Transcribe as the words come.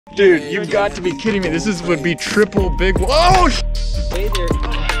Dude, you've got to be kidding me. This would be triple big. Oh, Hey there.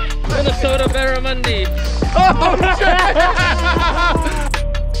 Minnesota Barramundi. oh shit!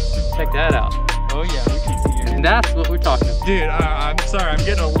 Check that out. Oh yeah, we can see it. And that's what we're talking about. Dude, I'm sorry. I'm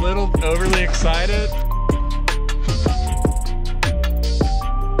getting a little overly excited.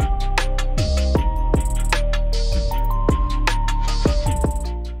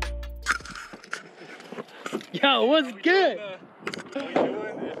 Yo, what's good?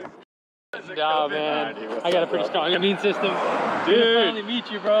 Nah, man. I got a pretty strong immune system. Dude. Finally meet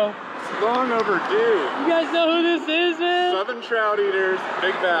you, bro. It's long overdue. You guys know who this is, man? Southern trout eaters,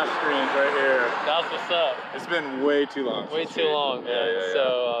 big bass streams right here. That's what's up. It's been way too long. Way too long, man. Yeah.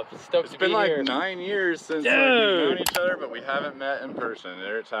 So stoked It's to been be like here. 9 years since like, we've known each other, but we haven't met in person.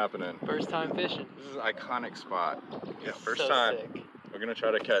 There it's happening. First time fishing. This is an iconic spot. Yeah, first So time. sick. We're gonna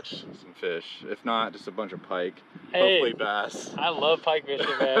try to catch some fish. If not, just a bunch of pike. Hey, hopefully bass. I love pike fishing,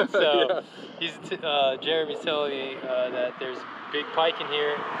 man. So Yeah. Jeremy's telling me that there's big pike in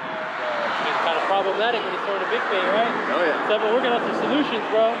here, and it's been kind of problematic when he's throwing a big bait, right? Oh yeah. So, but we're gonna have some solutions,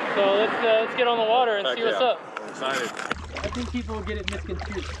 bro. So let's get on the water and Heck see what's yeah. up. I'm excited. I think people get it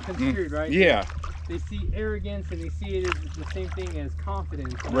misconstrued, right? Yeah. They see arrogance and they see it as the same thing as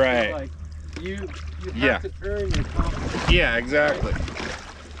confidence. And Right. it's like you Yeah. have to earn your confidence. Yeah, exactly.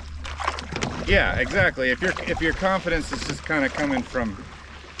 Yeah, exactly. If your confidence is just kind of coming from,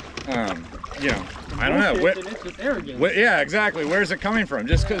 you know, I don't know. Bullshit, then it's just arrogance. Yeah, exactly. Where's it coming from?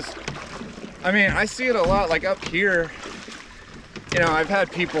 Just because, I mean, I see it a lot. Like up here, you know, I've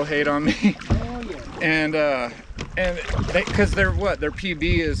had people hate on me, Oh yeah. and because their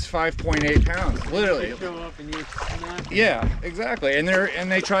PB is 5.8 pounds, literally. You show up and you snap. Yeah, exactly. And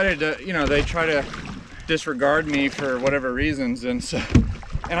they try to, you know, they try to disregard me for whatever reasons, and so,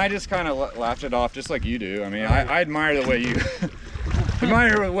 and I just kind of laughed it off, just like you do. I mean, I admire the way you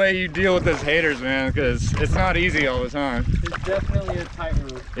admire the way you deal with those haters, man, because it's not easy all the time. It's definitely a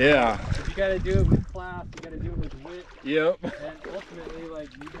tightrope. Yeah. But you gotta do it with class. You gotta do it with wit. Yep. And ultimately, like,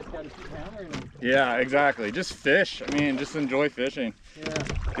 you just gotta keep hammering them. Yeah, exactly. Just fish. I mean, just enjoy fishing. Yeah.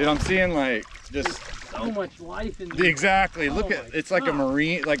 Dude, I'm seeing like just So much life in these. exactly. Oh Look my at it's like a God.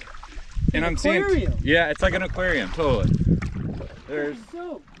 marine, like, and An I'm aquarium. seeing. Yeah, it's like an aquarium, totally. There's.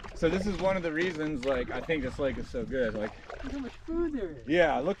 So, So this is one of the reasons, like, I think this lake is so good. Like, look how much food there is.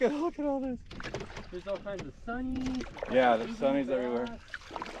 yeah, look at all this. There's all kinds of sunnies. Yeah, there's sunnies everywhere.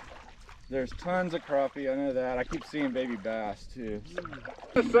 There's tons of crappie, I know that. I keep seeing baby bass too.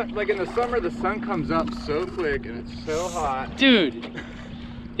 The sun, like in the summer, the sun comes up so quick and it's so hot. Dude.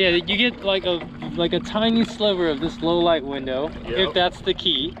 Yeah, you get like a tiny sliver of this low light window, if that's the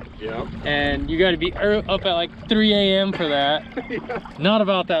key. Yep. And you got to be up at like 3 a.m. for that. Yeah. Not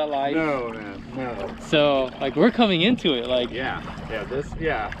about that light. No, man, no. So like we're coming into it like. Yeah,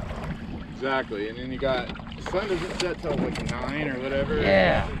 exactly. And then you got, the sun doesn't set till like 9 or whatever.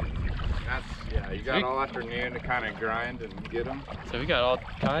 Yeah. Yeah, you got all afternoon to kind of grind and get them. So we got all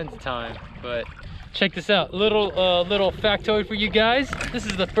kinds of time, but check this out. Little factoid for you guys. This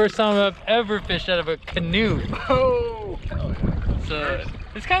is the first time I've ever fished out of a canoe. Oh! So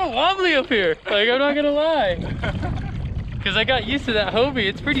it's kind of wobbly up here. Like, I'm not gonna lie. Cause I got used to that Hobie.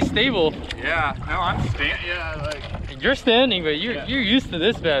 It's pretty stable. Yeah, no, I'm standing, yeah, like. You're standing, but you're used to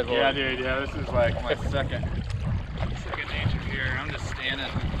this bad boy. Yeah, dude, yeah, this is like my second nature here. I'm just standing.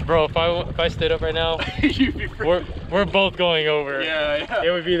 Bro, if I stood up right now, You'd be we're both going over. Yeah.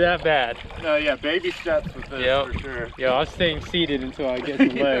 It would be that bad. No, yeah, baby steps with this for sure. Yeah, I'm staying seated until I get some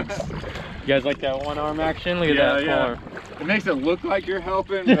legs. You guys like that one arm action? Look at that form. It makes it look like you're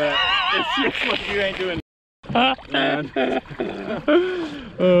helping, but it's just like you ain't doing man.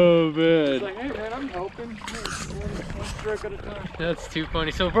 Oh man. It's like, hey man, I'm helping. One stroke at a time. That's too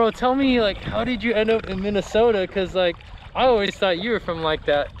funny. So bro, tell me, like, how did you end up in Minnesota? Cause like I always thought you were from like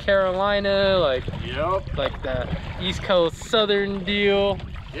that Carolina, like like that East Coast Southern deal.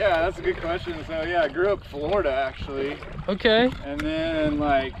 Yeah, that's a good question. So yeah, I grew up in Florida actually. Okay. And then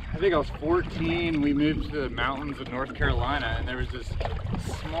like, I think I was 14, we moved to the mountains of North Carolina, and there was this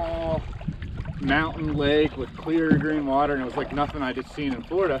small mountain lake with clear green water, and it was like nothing I'd seen in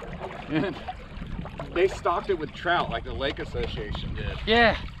Florida. And they stocked it with trout, like the Lake Association did.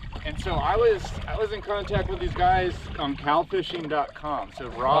 Yeah. And so I was in contact with these guys on calfishing.com. So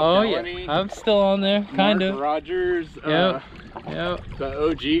Rob Delaney, yeah, I'm still on there, kind of. Mark Rogers, Yep. the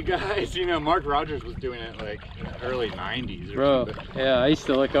OG guys. You know, Mark Rogers was doing it like in the early 90s or something. Yeah, I used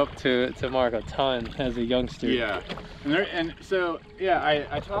to look up to Mark a ton as a youngster. Yeah, and so yeah,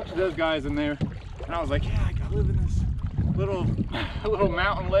 I talked to those guys, and I was like, yeah, I live in this little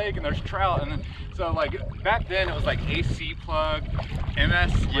mountain lake, and there's trout. And then, so like back then it was like AC plug,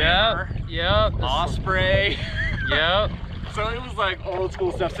 MS Slammer, Yep. Osprey. Yep. So it was like old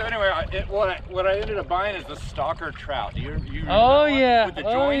school stuff. So anyway, what I ended up buying is the Stalker trout. Do you remember Oh that one? yeah. With the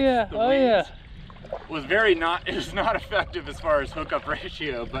Oh joints, yeah. the Oh wings? yeah. It was not effective as far as hookup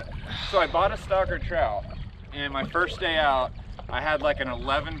ratio. But so I bought a Stalker trout, and my first day out, I had like an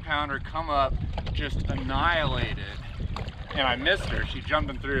 11-pounder come up, just annihilated. And I missed her. She jumped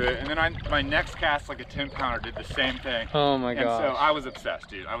in through it, and then my next cast, like a 10-pounder, did the same thing. Oh my god! god. And so I was obsessed,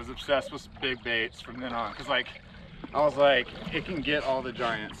 dude. I was obsessed with big baits from then on, cause like I was like, it can get all the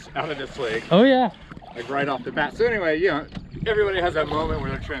giants out of this lake. Oh yeah. Like right off the bat. So anyway, you know, everybody has that moment where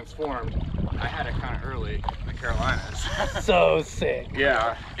they're transformed. I had it kind of early in the Carolinas. So sick.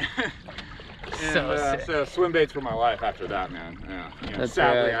 Yeah. And, So sick. so swim baits were my life after that, man. Yeah. You know, That's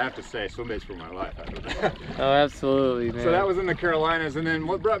sadly, right. I have to say, swim baits were my life after that. Oh, absolutely, man. So that was in the Carolinas, and then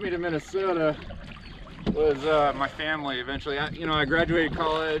what brought me to Minnesota was my family. Eventually, I graduated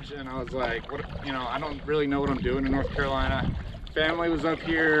college, and I was like, I don't really know what I'm doing in North Carolina. Family was up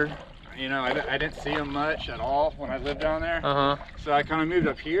here. You know, I didn't see them much at all when I lived down there. So I kind of moved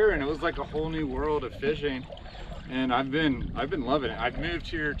up here, and it was like a whole new world of fishing. And I've been loving it. I've moved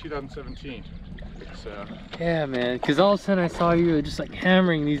here 2017. So yeah, man, because all of a sudden I saw you just like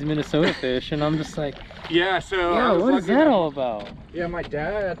hammering these Minnesota fish, and I'm just like, yeah, so yeah, what is that all about? Yeah, my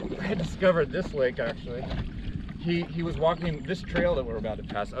dad had discovered this lake actually. He was walking this trail that we're about to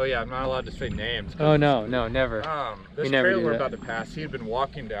pass. Oh yeah, I'm not allowed to say names. Oh no, never. This trail we're about to pass, he had been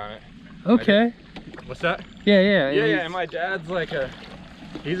walking down it. Okay. What's that? Yeah. Yeah, and my dad's like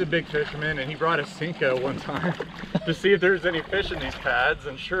he's a big fisherman, and he brought a Cinco one time to see if there's any fish in these pads,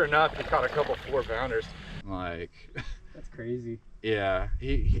 and sure enough, he caught a couple 4-pounders. Like, that's crazy. Yeah,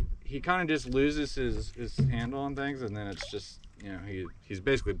 he kind of just loses his handle on things, and then it's just, you know, he's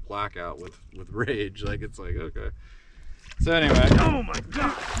basically blackout with rage. Like, it's like, okay. So anyway. Oh my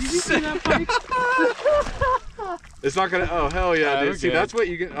god! Did you see that pike? It's not gonna. Oh hell yeah, dude! See, that's what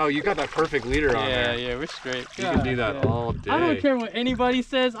you get. Oh, you got that perfect leader on there. Yeah, we're straight. You can do that all day. I don't care what anybody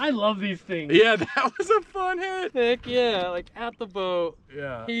says. I love these things. Yeah, that was a fun hit. Heck yeah! Like at the boat.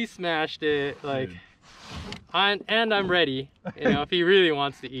 Yeah. He smashed it. Like, and I'm ready. You know, if he really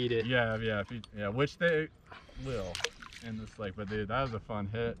wants to eat it. Yeah, which they will in this lake. But dude, that was a fun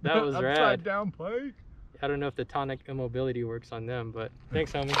hit. That was rad. Upside down pike. I don't know if the tonic immobility works on them, but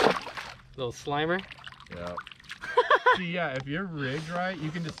thanks, homie. Little Slimer. Yeah. See, yeah, if you're rigged right, you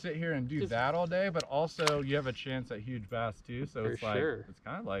can just sit here and do that all day, but also you have a chance at huge bass too. So it's like, it's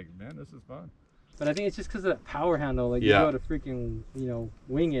kind of like, man, this is fun. But I think it's just because of that power handle. Like, you go to freaking,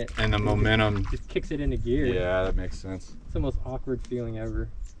 wing it. And the momentum. Just kicks it into gear. Yeah, that makes sense. It's the most awkward feeling ever.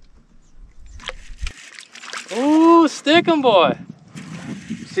 Ooh, stick 'em, boy.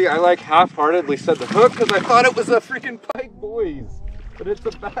 See, I like half-heartedly set the hook because I thought it was a freaking pike, boys. But it's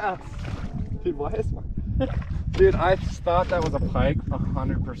a bass. Dude, why is my... Dude, I thought that was a pike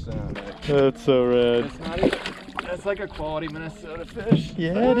 100%. That's so rad. It's not even... That's like a quality Minnesota fish.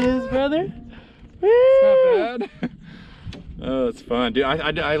 Yeah, it is, brother. It's not bad. Oh, it's fun. Dude,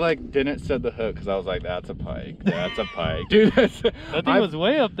 I like didn't set the hook because I was like, that's a pike. That's a pike. Dude, that thing was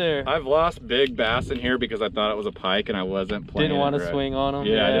way up there. I've lost big bass in here because I thought it was a pike and I wasn't playing. Didn't want to swing on them.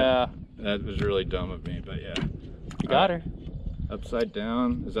 Yeah. That was really dumb of me, but yeah. You got her. Upside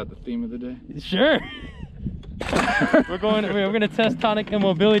down. Is that the theme of the day? Sure. we're gonna test tonic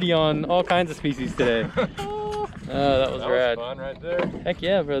immobility on all kinds of species today. Oh, that was rad. Fun right there. Heck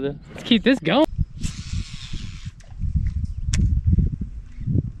yeah, brother. Let's keep this going.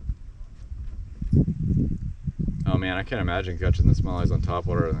 Oh man, I can't imagine catching the smallies on top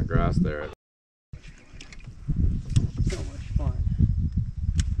water in the grass there. So much fun.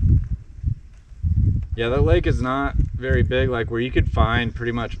 Yeah, that lake is not very big, like where you could find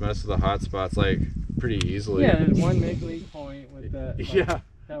pretty much most of the hot spots like pretty easily. Yeah, there's one big lake point with that. Like,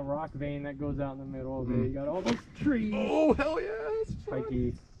 that rock vein that goes out in the middle of it. You got all those trees. Oh hell yeah!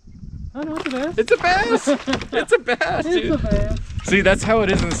 Pikey. Oh no, it's a bass. It's a bass. It's a bass, dude. It's a bass. See, that's how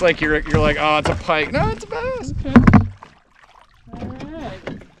it is. And it's like you're like, oh, it's a pike. No, it's a bass. Okay. All right.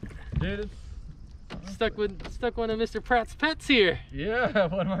 Dude, it's stuck one of Mr. Pratt's pets here. Yeah,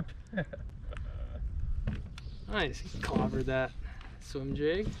 one of my pets. Nice. He clobbered that swim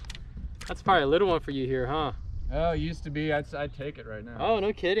jig. That's probably a little one for you here, huh? Oh, it used to be. I'd take it right now. Oh,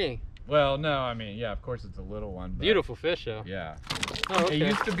 no kidding. Well, no, I mean, yeah, of course it's a little one. But beautiful fish, though. Yeah. Oh, okay. It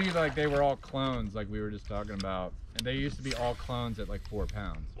used to be like they were all clones, like we were just talking about. And they used to be all clones at like 4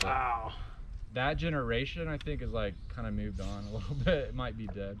 pounds. Wow. That generation, I think, is like kind of moved on a little bit. It might be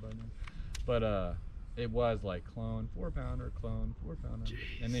dead by now. But it was like clone, 4-pounder, clone, 4-pounder.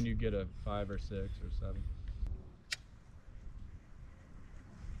 Jeez. And then you get a 5 or 6 or 7.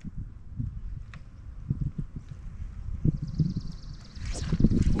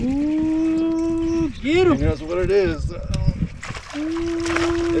 Ooh, get him. And that's what it is.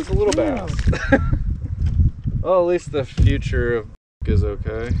 It's a little bass. Well, at least the future of is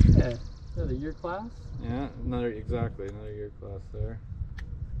okay. Yeah, another year class? Yeah, exactly, another year class there.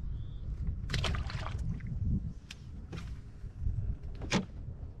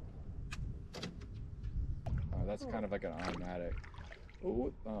 Oh, that's kind of like an automatic.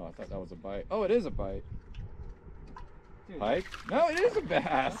 Ooh, oh, I thought that was a bite. Oh, it is a bite. Dude, pike? No, it is a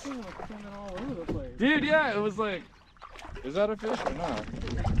bass. That thing was swimming all over the place. Dude, yeah, it was like, is that a fish or not?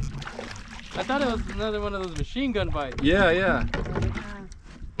 I thought it was another one of those machine gun bites. Yeah, yeah.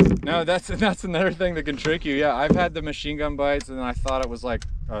 No, that's another thing that can trick you. Yeah, I've had the machine gun bites, and I thought it was like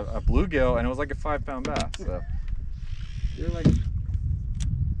a bluegill, and it was like a 5-pound bass. So. They're like,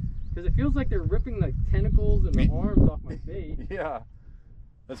 because it feels like they're ripping like tentacles and the arms off my bait. Yeah,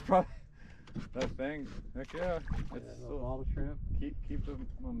 that's probably that thing. Heck yeah, it's yeah, still bottle shrimp. Keep the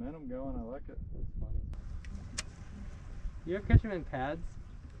momentum going. I like it. That's funny. You ever catch them in pads?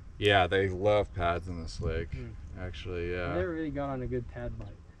 Yeah, they love pads in this lake. Actually, yeah. I never really got on a good pad bite.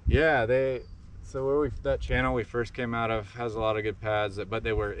 Yeah, so that channel we first came out of has a lot of good pads, but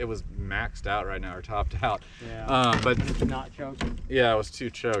it was maxed out right now, or topped out. Yeah. But it's not choked. Yeah, it was too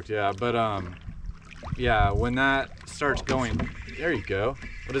choked. Yeah, but yeah, when that starts going, there you go.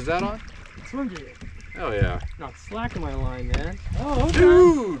 What is that on? Swim jig. Oh yeah. Not slacking my line, man. Oh, okay.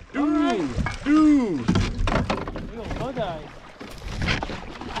 Dude. Real bug eye.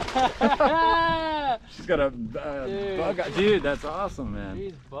 She's got a bug eye. Dude, that's awesome, man.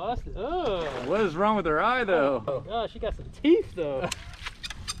 She's busted. Oh. What is wrong with her eye, though? Oh my gosh, she got some teeth, though.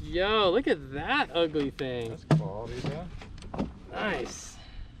 Yo, look at that ugly thing. That's quality, yeah. Nice.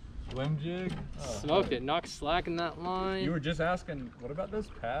 Swim jig. Smoked it. Knocked slack in that line. You were just asking, what about those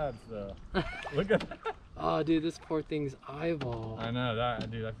pads, though? Look at that. Oh, dude, this poor thing's eyeball. I know that,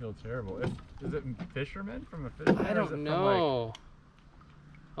 dude. I feel terrible. Is it fisherman from a fisherman? I don't know. Like...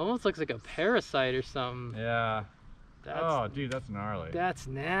 Almost looks like a parasite or something. Yeah. Oh, dude, that's gnarly. That's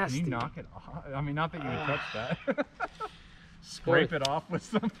nasty. Can you knock it off? I mean, not that you would touch that. Scrape it off with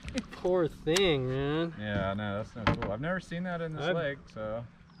something. Poor thing, man. Yeah, no, that's no cool. I've never seen that in this lake, so.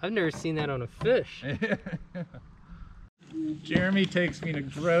 I've never seen that on a fish. Jeremy takes me to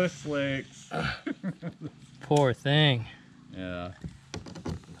gross lakes. Poor thing. Yeah.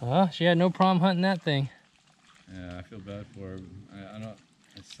 Well, she had no problem hunting that thing. Yeah, I feel bad for her. I don't.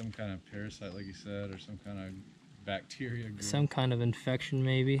 It's some kind of parasite, like you said, or some kind of bacteria. Some kind of infection,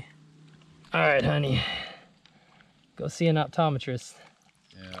 maybe. All right, honey. Go see an optometrist.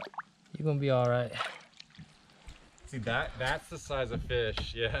 Yeah. You're gonna be all right. See, that's the size of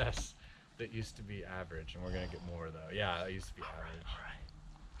fish, yes, that used to be average, and we're gonna get more though. Yeah, that used to be average. All right.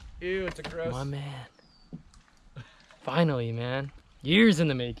 Ew, it's a gross. My man. Finally, man. Years in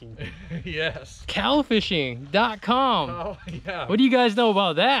the making. Yes. Cowfishing.com. Oh yeah. What do you guys know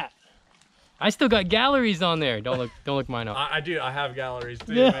about that? I still got galleries on there. Don't look mine up. I do. I have galleries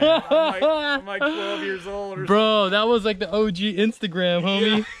too, man. I'm like 12 years old or Bro, that was like the OG Instagram,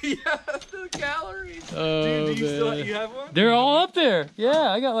 homie. Yeah, the galleries. Oh, dude, do you have one? They're all up there. Yeah,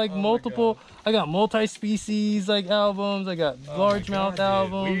 I got like multiple. I got multi-species like albums. I got largemouth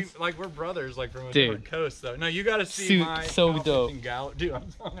albums. We're brothers, like from a different coast though. No, you gotta see my so dope. Dude,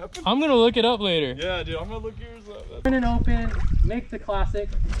 I'm gonna look it up later. Yeah, dude, I'm gonna look yours up. Turn it open. Make the classic.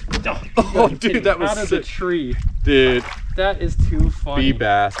 Oh, dude, that was out of the tree. Dude, that is too funny. Be a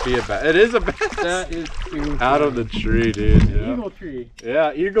bass. It is a bass. That is too funny. Out of the tree, dude. Yeah. Eagle tree.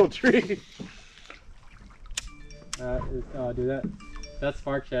 Yeah, eagle tree. That is, oh, dude, that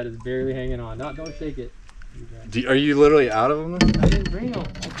spark shad is barely hanging on. Don't shake it. Are you literally out of them? I didn't bring them.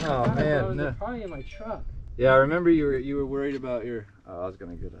 Oh man, no. Probably in my truck. Yeah, I remember you were worried about your. Oh, I was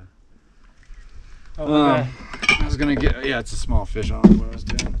gonna get a. Oh, okay. I was gonna get. Yeah, it's a small fish. I don't know what I was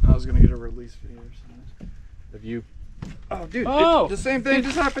doing. I was gonna get a release video or something. Have you? Oh, dude. Oh, the same thing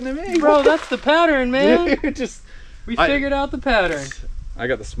just happened to me. Bro, that's the pattern, man. We figured out the pattern. I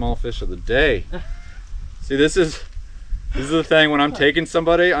got the small fish of the day. See, this is the thing when I'm taking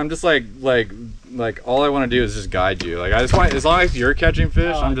somebody, I'm just like all I want to do is just guide you. Like I just want, as long as you're catching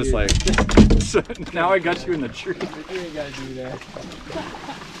fish, I'm just like. So now I got you in the tree. You ain't gotta do that.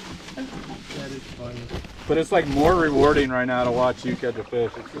 That is funny. But it's like more rewarding right now to watch you catch a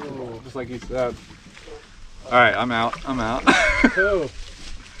fish. It's cool. Just like you said. All right, I'm out. Cool.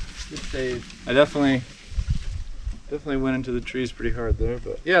 Good save. I definitely went into the trees pretty hard there,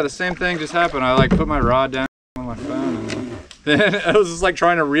 but yeah, the same thing just happened. I like put my rod down on my phone, and then I was just like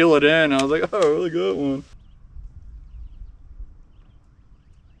trying to reel it in. I was like, oh, I really got one.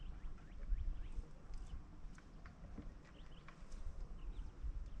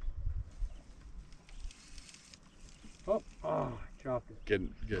 Oh, dropped it. Get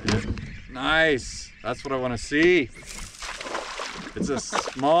hit. Nice. That's what I want to see. It's a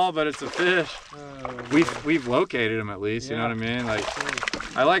small, but it's a fish. We've located them at least. Yeah. You know what I mean? Like,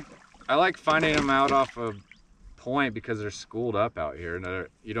 I like finding them out off a point because they're schooled up out here. And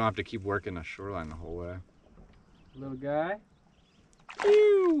you don't have to keep working the shoreline the whole way. Little guy.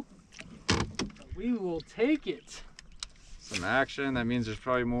 Ew. We will take it. Some action. That means there's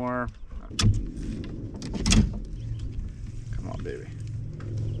probably more. Come on, baby.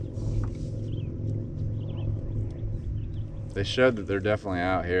 They showed that they're definitely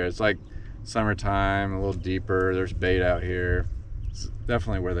out here. It's like summertime, a little deeper. There's bait out here. It's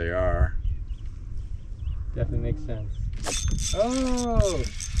definitely where they are. Definitely makes sense. Oh!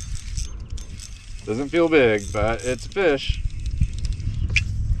 Doesn't feel big, but it's a fish.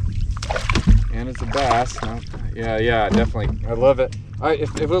 And it's a bass. No, yeah, definitely. I love it.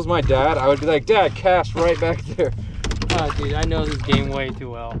 If it was my dad, I would be like, Dad, cast right back there. Oh, dude, I know this game way too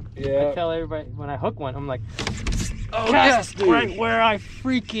well. Yeah. I tell everybody when I hook one, I'm like, oh cast yes, dude. Right where I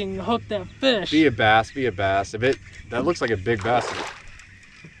freaking hooked that fish. Be a bass, be a bass. That looks like a big bass.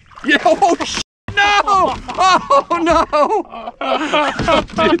 Yeah, oh shit, no! Oh no!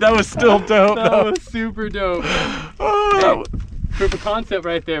 Dude, that was still dope. That was super dope. Oh. Hey, proof of concept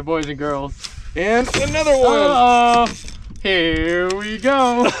right there, boys and girls. And another one. Uh-oh. Here we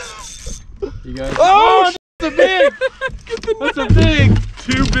go. You guys. Oh, that's a big. That's a big.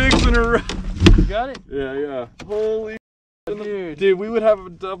 2 bigs in a row. You got it? Yeah. Holy dude. Dude, we would have a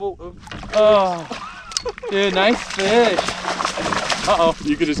double of... Oh. Dude, nice fish. Uh-oh.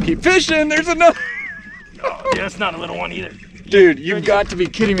 You could just keep fishing. There's another. Oh, yeah, it's not a little one either. Dude, you've got to be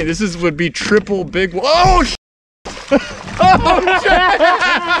kidding me. This would be triple big one. Oh, oh, shit.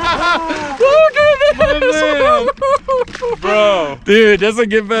 Look at this. Bro. Dude, doesn't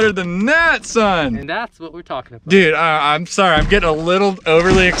get better than that, son. And that's what we're talking about. Dude, I'm sorry. I'm getting a little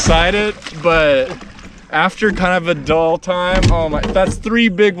overly excited, but after kind of a dull time, oh my, that's 3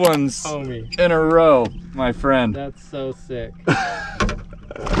 big ones in a row, my friend. That's so sick.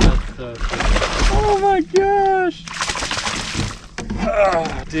 That's so sick. Oh my gosh.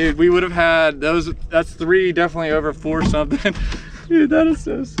 Dude, we would have had those. That's 3, definitely over 4 something. Dude, that is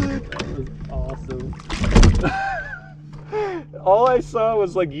so sick. That was awesome. All I saw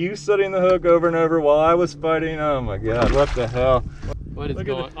was like you setting the hook over and over while I was fighting. Oh my god, what the hell? What is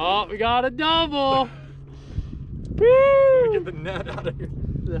going on? Oh, we got a double. Woo! Get the net out of here.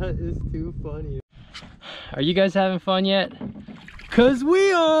 That is too funny. Are you guys having fun yet? Cause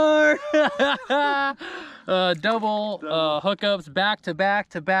we are. Double hookups back to back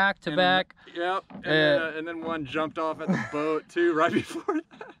to back to back. Yep. And then one jumped off at the boat too right before that.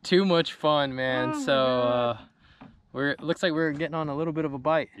 Too much fun, man. Oh, so looks like we're getting on a little bit of a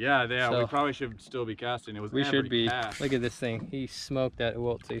bite. Yeah, so we probably should still be casting. It was we should be. Cast. Look at this thing. He smoked that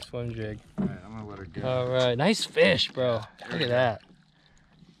Uoze swim jig. All right, I'm gonna let her go. All right, nice fish, bro. Look at that.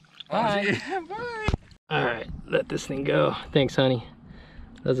 Bye. Bye. All right, let this thing go. Thanks, honey.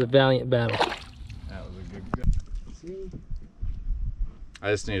 That was a valiant battle. That was a good go. See?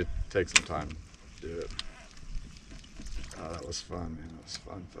 I just need to take some time to do it. Oh, that was fun, man. That was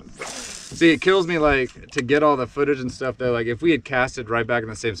fun. See, it kills me, like, to get all the footage and stuff, though. Like, if we had casted right back in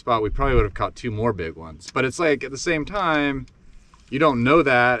the same spot, we probably would have caught 2 more big ones. But it's like, at the same time, you don't know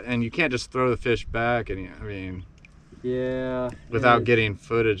that, and you can't just throw the fish back, and I mean... Yeah. Without getting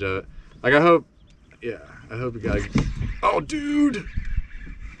footage of it. Like, I hope you guys... Oh, dude!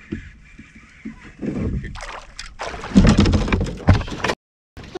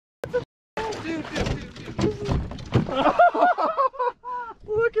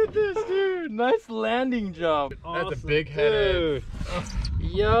 Look at this, dude. Nice landing job. Awesome. That's a big head.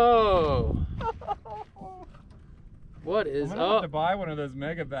 Yo. What is I'm gonna have to buy one of those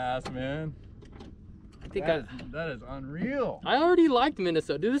Megabass, man. I think that is unreal. I already liked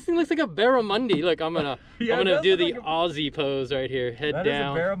Minnesota. Dude, this thing looks like a barramundi. Look, I'm gonna do the like Aussie pose right here. Head down. That is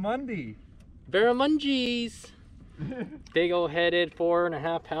a barramundi. Barramundis. Big old headed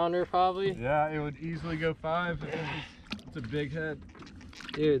 4.5 pounder probably. Yeah, it would easily go 5. It's a big head.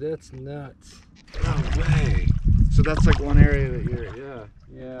 Dude, that's nuts. No way. So that's like one area that you're,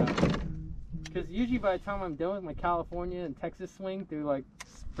 yeah. Because usually by the time I'm done with my California and Texas swing through like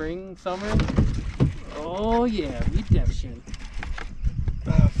spring, summer, oh yeah, redemption.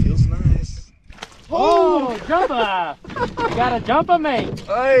 Feels nice. Oh, jumper! You got a jumper, mate.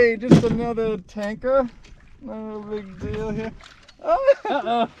 Hey, just another tanker. No big deal here.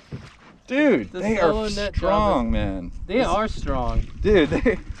 Uh-oh. Dude, they are strong, man. They are strong. Dude,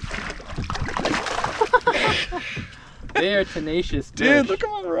 they are tenacious. Dude, look at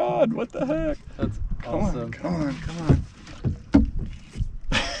my rod. What the heck? That's awesome. Come on.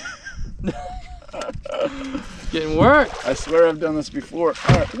 Getting work. I swear I've done this before.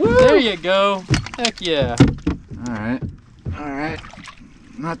 All right. Woo! There you go. Heck yeah. All right. All right.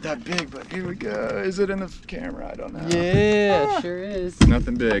 Not that big, but here we go. Is it in the camera? I don't know. Yeah, sure is.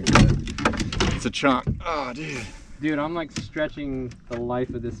 Nothing big. It's a chunk. Oh, dude. Dude, I'm like stretching the life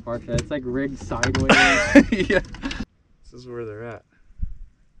of this spark head. It's like rigged sideways. Yeah. This is where they're at.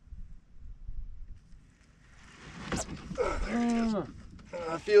 Oh, there he is.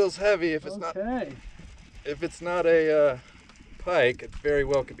 It feels heavy. If it's not a pike, it very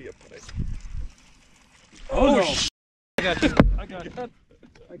well could be a pike. Oh no. I got you. I got you.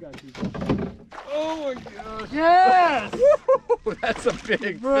 I got you. Oh my gosh. Yes! That's a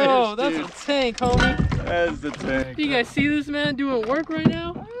big Bro, fish, that's dude. a tank, homie. That's the tank. Do you guys see this man doing work right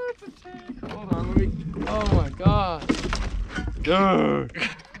now? That's a tank. Hold on, let me. Oh my god.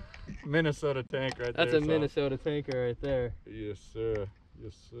 Minnesota tank right there. That's a Minnesota tanker right there. Yes, sir.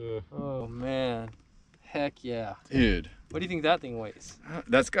 Yes, sir. Oh man. Heck yeah. Dude. What do you think that thing weighs?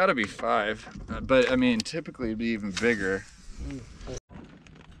 That's got to be 5. But I mean, typically it'd be even bigger.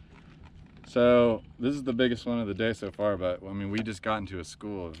 So this is the biggest one of the day so far, but I mean, we just got into a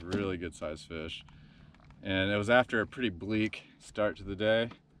school of really good sized fish. And it was after a pretty bleak start to the day.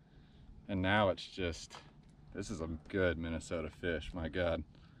 And now it's just, this is a good Minnesota fish, my God.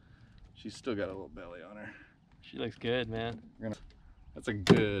 She's still got a little belly on her. She looks good, man. That's a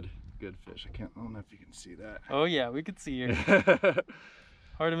good fish. I don't know if you can see that. Oh yeah, we could see her.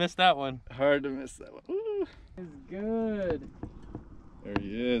 Hard to miss that one. Hard to miss that one. Ooh. It's good. There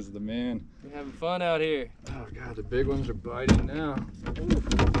he is, the man. We're having fun out here. Oh God, the big ones are biting now. Ooh.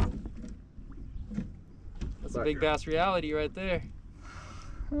 That's a big bass reality right there.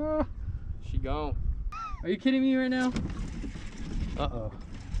 She gone. Are you kidding me right now? Uh-oh.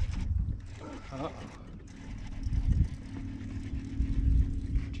 Uh-oh.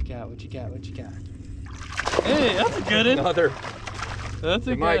 What you got? What you got? What you got? Hey, that's a good one. Another. That's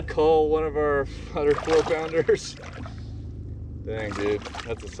a It good might cull one of our other 4-pounders. Dang, dude,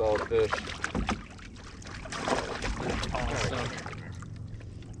 that's a solid fish. Awesome.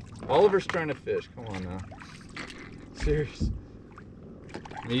 Oliver's trying to fish. Come on now. Serious.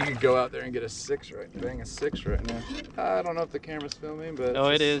 I mean, you could go out there and get a 6 right, bang a 6 right now. I don't know if the camera's filming, but No,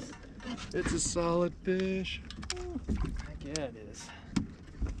 it is. It's a solid fish. Heck yeah, it is.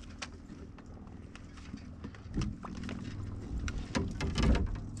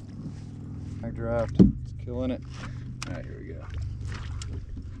 High draft. It's killing it. All right, here we go.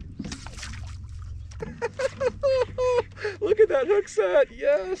 Look at that hook set.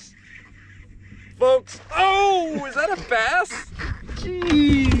 Yes. Folks. Oh, is that a bass?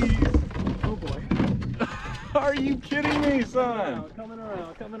 Jeez. Oh boy. Are you kidding me, son? Coming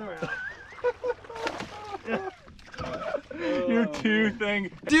around, coming around. Your 2 thing.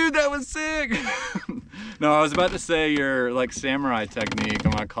 Dude, that was sick. No, I was about to say your like samurai technique,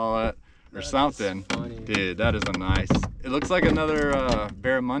 I'm gonna call it, or something. Dude, that is a nice. It looks like another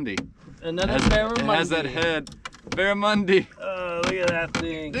barramundi. Another barramundi. It has that head. Barramundi. Oh, look at that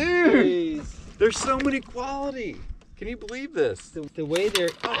thing. Dude, Jeez. there's so many quality. Can you believe this? The way they're...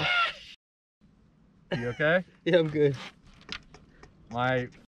 Oh. You okay? Yeah, I'm good. My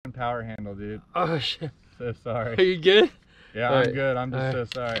power handle, dude. Oh, shit. So sorry. Are you good? Yeah, All I'm right. good. I'm just All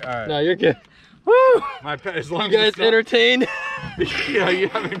so right. sorry. All right. No, you're good. Woo! As long You as guys it's not- entertained? Yeah, you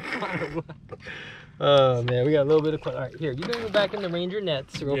haven't kind of. Oh, man, we got a little bit of... All right, here, you go back in the Ranger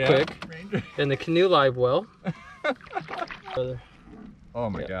nets real quick. Ranger. And the Canoe live well. Oh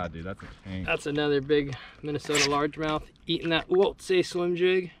my God, dude, that's a tank. That's another big Minnesota largemouth eating that Uoze swim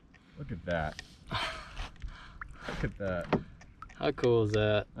jig. Look at that. Look at that. How cool is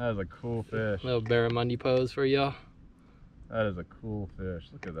that? That is a cool fish. Little barramundi pose for y'all. That is a cool fish.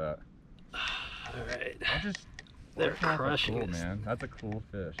 Look at that. All right. They're crushing cool, this. man. That's a cool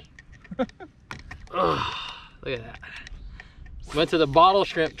fish. Oh, look at that. Went to the bottle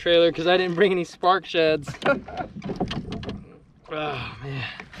shrimp trailer because I didn't bring any spark sheds. Oh, man.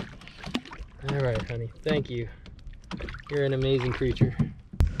 All right, honey. Thank you. You're an amazing creature.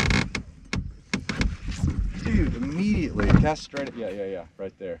 Dude, immediately cast straight at, yeah,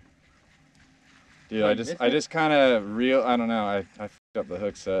 right there. Dude, I just kind of I don't know, I fucked up the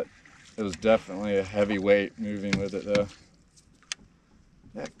hook set. It was definitely a heavy weight moving with it though.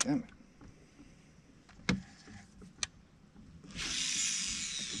 Heck, damn it.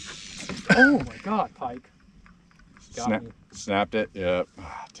 Oh my God, pike. Got me. Snapped it, yep.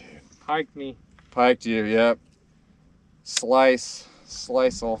 Oh, dude. Piked me. Piked you, yep.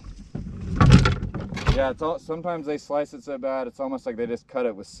 Sliceal. Yeah, it's all, sometimes they slice it so bad, it's almost like they just cut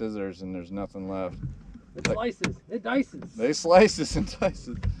it with scissors and there's nothing left. It slices. It dices. They slices and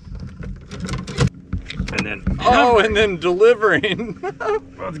dices. And then and then delivering.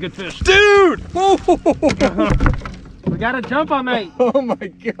 that's a good fish. Dude! We got a jump on mate. Oh my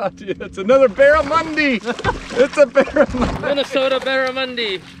god, dude, it's another barramundi. It's a barramundi. Minnesota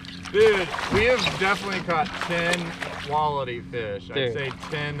barramundi. Dude, we have definitely caught 10 quality fish. Dude. I'd say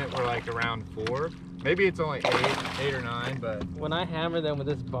 10 that were like around 4. Maybe it's only 8 or 9, but When I hammer them with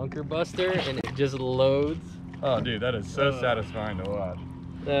this bunker buster and it just loads. oh dude, that is so satisfying to watch.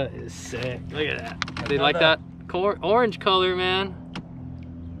 That is sick. Look at that. They like that orange color, man.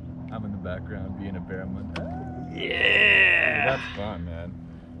 I'm in the background being a barramundi. Yeah. Dude, that's fun, man.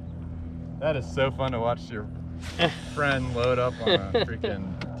 That is so fun to watch your friend load up on a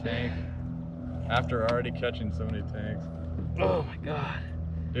freaking tank after already catching so many tanks. Oh my god.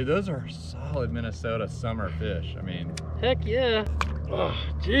 Dude, those are solid Minnesota summer fish. I mean, heck yeah. Oh,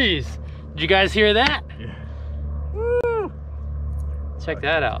 jeez. Did you guys hear that? yeah. Woo. Check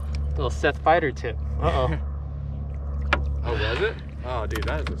that out. Little Seth fighter tip. Uh-oh. Oh, was it? Oh, dude,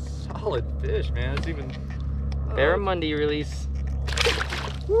 that is a solid fish, man. It's even... Barramundi release.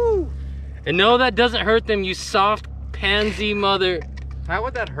 Woo. And no, that doesn't hurt them, you soft pansy mother. How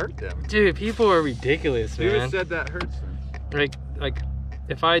would that hurt them? Dude, people are ridiculous, Who man. said that hurts them? Like,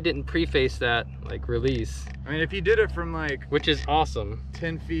 if I didn't preface that, like, release. I mean, if you did it from like Which is awesome.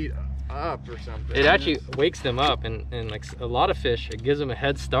 10 feet up or something. It actually wakes them up, and like a lot of fish, it gives them a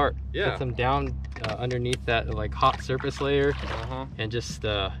head start. Yeah. Gets them down underneath that like hot surface layer, and just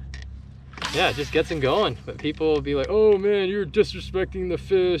yeah, it just gets them going. But people will be like, oh man, you're disrespecting the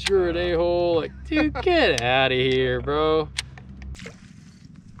fish, you're an a-hole. Like, dude, get out of here, bro.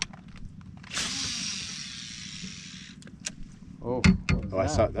 Oh, I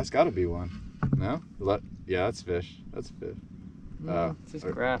saw. That's got to be one. No? Yeah, that's fish. That's a fish. No, it's just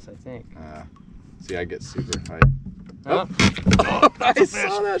grass, I think. See, I get super hyped. Oh, I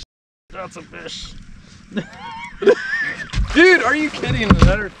saw that. that's a fish. Dude, are you kidding?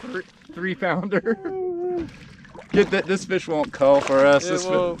 Another 3-pounder. Get that. This fish won't cull for us. It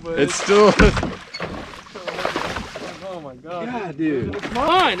won't, but it's still. Oh my god. Yeah, dude. It's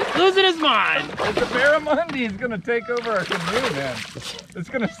mine. It's losing his mind. It's a barramundi. It's gonna take over our canoe, man. It's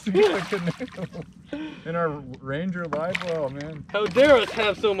gonna sink the canoe in our Ranger live well, man. How dare us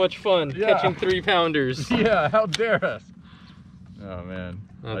have so much fun catching 3-pounders? Yeah, how dare us? Oh man,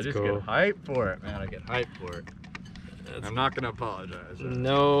 That's I just cool. get hyped for it, man. I get hyped for it. I'm not gonna apologize.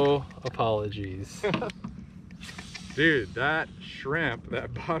 No apologies. Dude, that shrimp,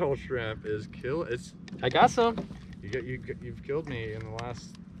 that bottle shrimp, is kill. It's. I got some. You've killed me in the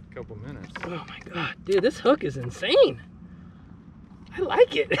last couple minutes. Oh my god, dude, this hook is insane. I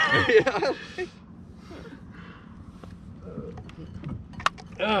like it.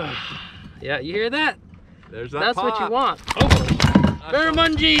 Yeah. Yeah, you hear that? There's that. That's pop. what you want. Oh,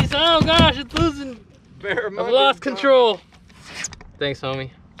 barramundis. Oh gosh, it's losing. Barramundi. I've lost control. Thanks,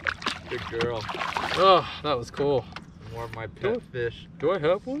 homie. Good girl. Oh, that was cool. More of my pet fish. Do I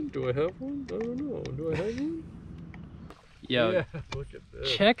have one? Do I have one? I don't know. Do I have one? Yo, Yeah, look at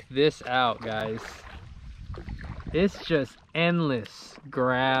this. check this out, guys. It's just endless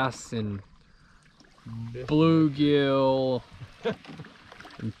grass and bluegill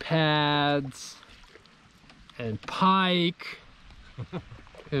and pads and pike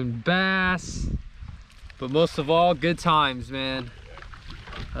and bass, but most of all, good times, man.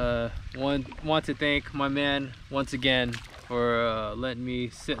 Want to thank my man once again for letting me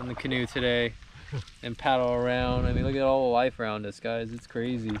sit in the canoe today and paddle around. I mean, look at all the life around us, guys. It's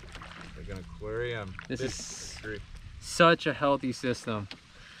crazy. Like an aquarium. This is such a healthy system.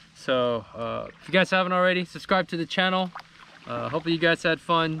 So if you guys haven't already, subscribe to the channel. Hopefully you guys had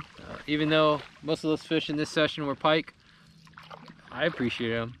fun. Even though most of those fish in this session were pike, I appreciate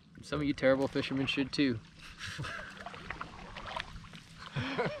them. Some of you terrible fishermen should too.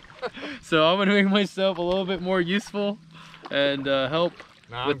 So I'm gonna make myself a little bit more useful and help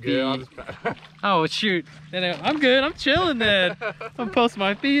with the... Oh shoot, then I'm good, I'm chilling then. I'm gonna post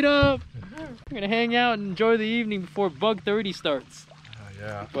my feet up. I'm gonna hang out and enjoy the evening before bug 30 starts. Oh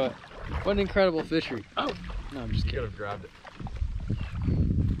yeah. But what an incredible fishery. Oh, no, I'm just You kidding. could have grabbed it.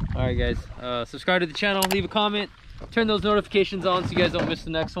 All right guys, subscribe to the channel, leave a comment, turn those notifications on so you guys don't miss the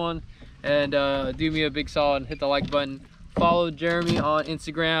next one, and do me a big solid and hit the like button. Follow Jeremy on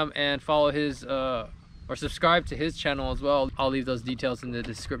Instagram and follow his or subscribe to his channel as well. I'll leave those details in the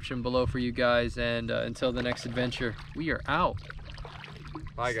description below for you guys, and until the next adventure, we are out.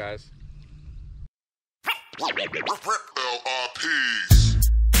 Bye guys. Some of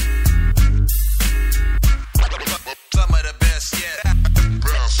the best yet.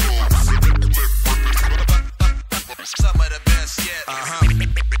 Some of the best yet.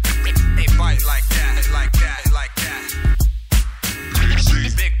 They bite like that, like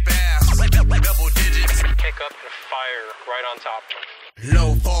up and fire right on top.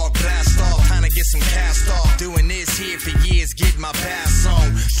 Low fog, blast off, time to get some cast off. Doing this here for years, get my pass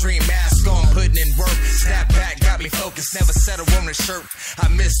on. Stream mask on, putting in work. Snap back, got me focused, never settle on a shirt. I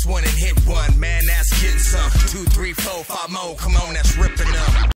missed one and hit one, man, that's getting some. 2, 3, 4, 5 more, come on, that's ripping up.